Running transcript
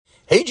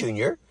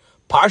Jr.,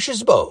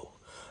 Parshas Bo,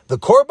 the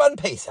Korban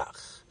Pesach.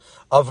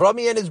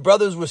 Avrami and his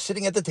brothers were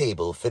sitting at the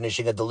table,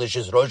 finishing a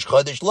delicious Rosh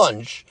Chodesh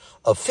lunch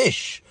of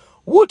fish,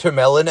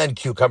 watermelon, and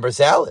cucumber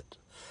salad.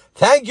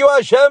 "Thank you,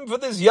 Hashem, for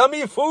this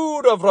yummy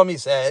food," Avrami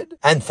said.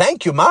 "And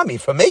thank you, Mommy,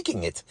 for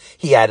making it,"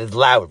 he added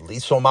loudly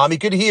so Mommy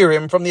could hear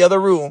him from the other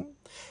room.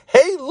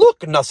 "Hey,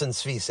 look," Nassan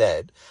Tzvi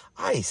said.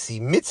 "I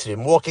see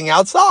Mitzrim walking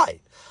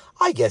outside.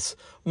 I guess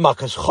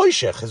Makas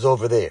Choshech is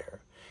over there."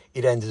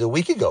 "It ended a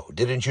week ago,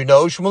 didn't you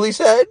know?" Shmuley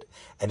said.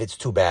 "And it's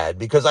too bad,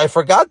 because I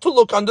forgot to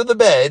look under the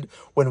bed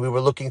when we were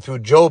looking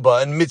through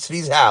Joba and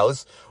Mitzvi's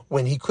house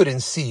when he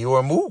couldn't see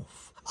or move."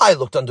 "I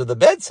looked under the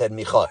bed," said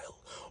Michael.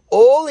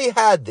 "All he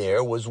had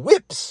there was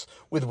whips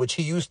with which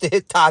he used to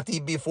hit Tati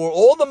before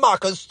all the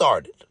makas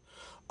started."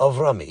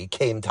 "Avrami,"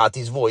 came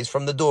Tati's voice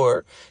from the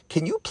door,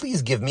 "can you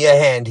please give me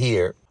a hand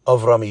here?"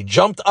 Avrami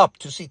jumped up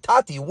to see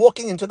Tati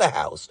walking into the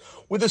house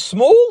with a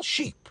small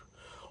sheep.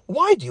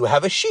 "Why do you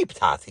have a sheep,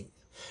 Tati?"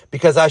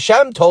 "Because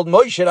Hashem told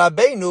Moshe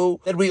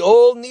Rabbeinu that we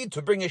all need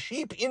to bring a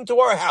sheep into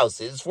our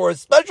houses for a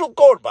special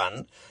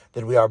korban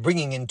that we are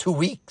bringing in 2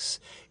 weeks.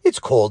 It's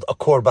called a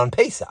Korban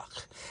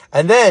Pesach.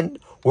 And then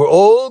we're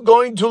all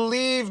going to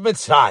leave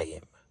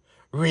Mitzrayim."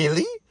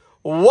 "Really?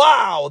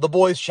 Wow!" the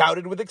boys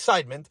shouted with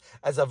excitement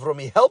as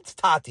Avrami helped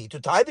Tati to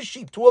tie the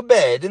sheep to a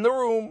bed in the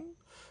room.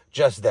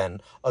 Just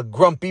then, a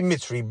grumpy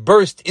Mitzri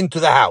burst into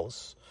the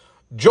house.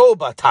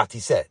 "Joba," Tati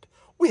said,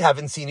 "we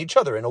haven't seen each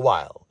other in a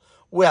while."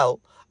 "Well,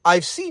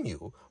 I've seen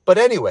you, but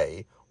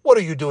anyway, what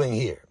are you doing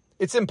here?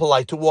 It's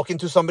impolite to walk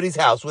into somebody's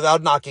house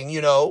without knocking,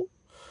 you know."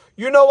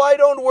 "You know I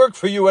don't work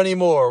for you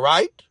anymore,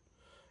 right?"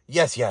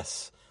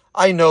 Yes,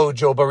 I know,"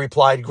 Joba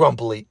replied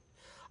grumpily.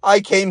 "I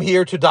came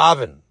here to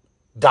daven."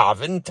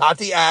 "Daven?"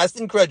 Tati asked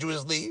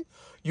incredulously.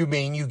 "You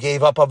mean you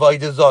gave up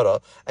Avodah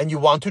Zarah and you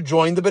want to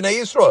join the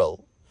Bnei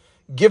Yisrael?"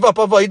 "Give up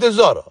Avodah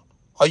Zarah?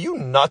 Are you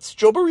nuts?"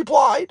 Joba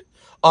replied.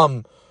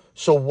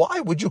 So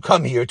why would you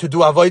come here to do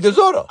Avodah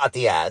Zarah?"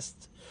 Tati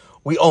asked.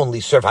 "We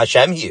only serve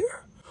Hashem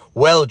here."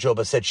 "Well,"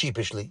 Joba said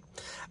sheepishly,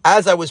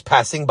 "as I was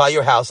passing by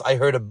your house, I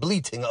heard a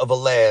bleating of a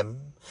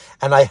lamb,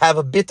 and I have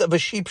a bit of a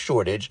sheep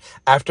shortage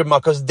after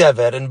Makas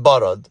Dever and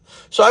Barad,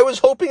 so I was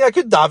hoping I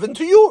could daven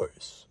to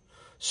yours."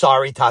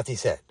 "Sorry," Tati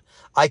said,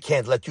 "I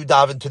can't let you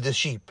daven to the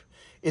sheep.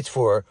 It's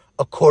for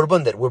a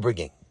korban that we're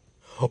bringing."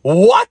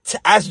 "What?"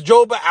 asked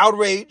Joba,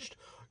 outraged.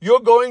 "You're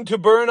going to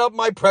burn up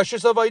my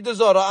precious Avodah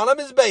Zarah on a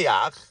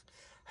Mizbeach?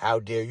 How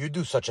dare you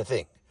do such a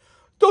thing?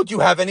 Don't you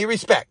have any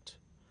respect?"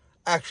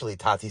 "Actually,"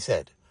 Tati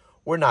said,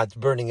 "we're not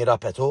burning it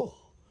up at all.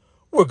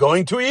 We're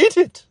going to eat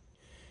it."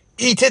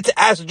 "Eat it?"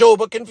 asked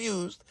Joba,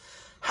 confused.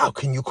 "How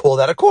can you call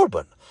that a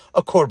korban?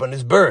 A korban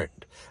is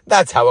burned.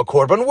 That's how a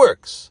korban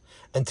works."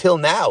 "Until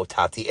now,"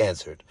 Tati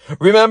answered.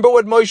 "Remember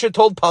what Moshe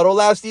told Paro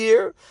last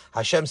year?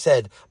 Hashem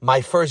said,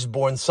 'My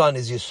firstborn son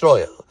is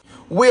Yisroel.'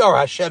 We are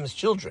Hashem's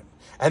children.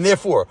 And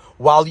therefore,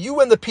 while you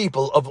and the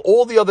people of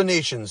all the other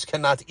nations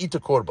cannot eat a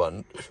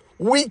korban,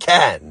 we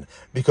can,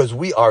 because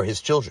we are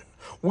his children.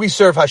 We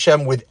serve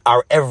Hashem with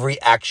our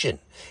every action.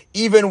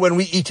 Even when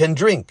we eat and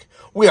drink,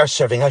 we are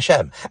serving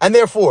Hashem. And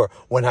therefore,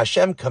 when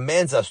Hashem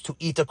commands us to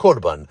eat a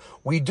korban,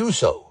 we do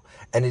so.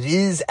 And it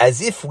is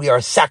as if we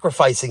are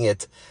sacrificing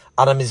it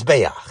on a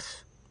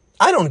Mizbeach."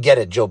 "I don't get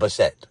it," Joba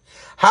said.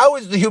 "How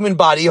is the human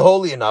body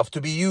holy enough to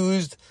be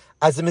used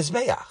as a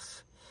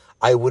Mizbeach?"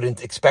 "I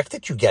wouldn't expect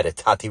that you get it,"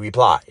 Tati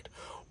replied.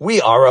 "We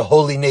are a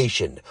holy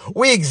nation.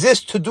 We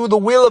exist to do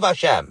the will of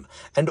Hashem,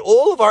 and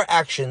all of our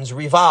actions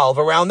revolve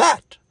around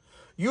that.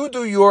 You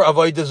do your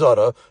Avodah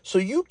Zarah so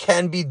you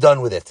can be done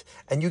with it,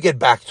 and you get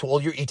back to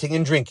all your eating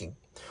and drinking.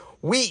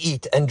 We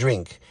eat and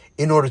drink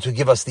in order to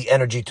give us the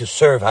energy to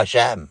serve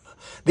Hashem.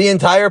 The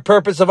entire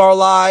purpose of our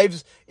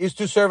lives is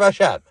to serve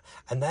Hashem,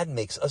 and that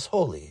makes us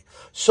holy,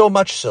 so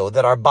much so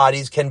that our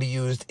bodies can be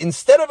used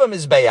instead of a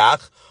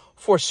Mizbeach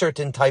for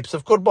certain types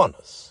of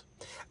korbanos."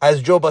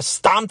 As Joba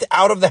stomped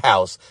out of the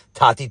house,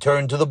 Tati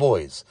turned to the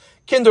boys.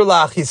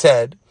 "Kinderlach," he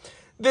said,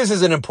 "this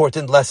is an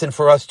important lesson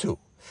for us too.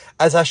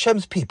 As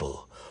Hashem's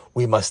people,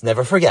 we must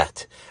never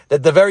forget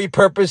that the very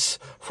purpose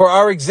for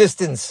our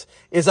existence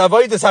is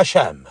Avodas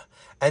Hashem,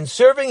 and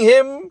serving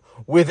Him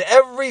with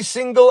every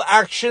single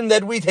action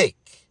that we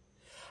take.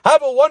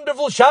 Have a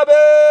wonderful Shabbos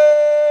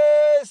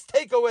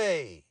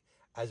takeaway.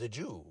 As a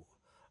Jew,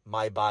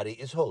 my body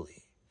is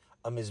holy,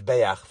 a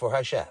Mizbeach for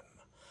Hashem.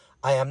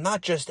 I am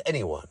not just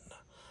anyone.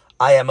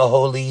 I am a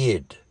holy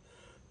Yid,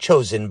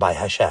 chosen by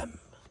Hashem."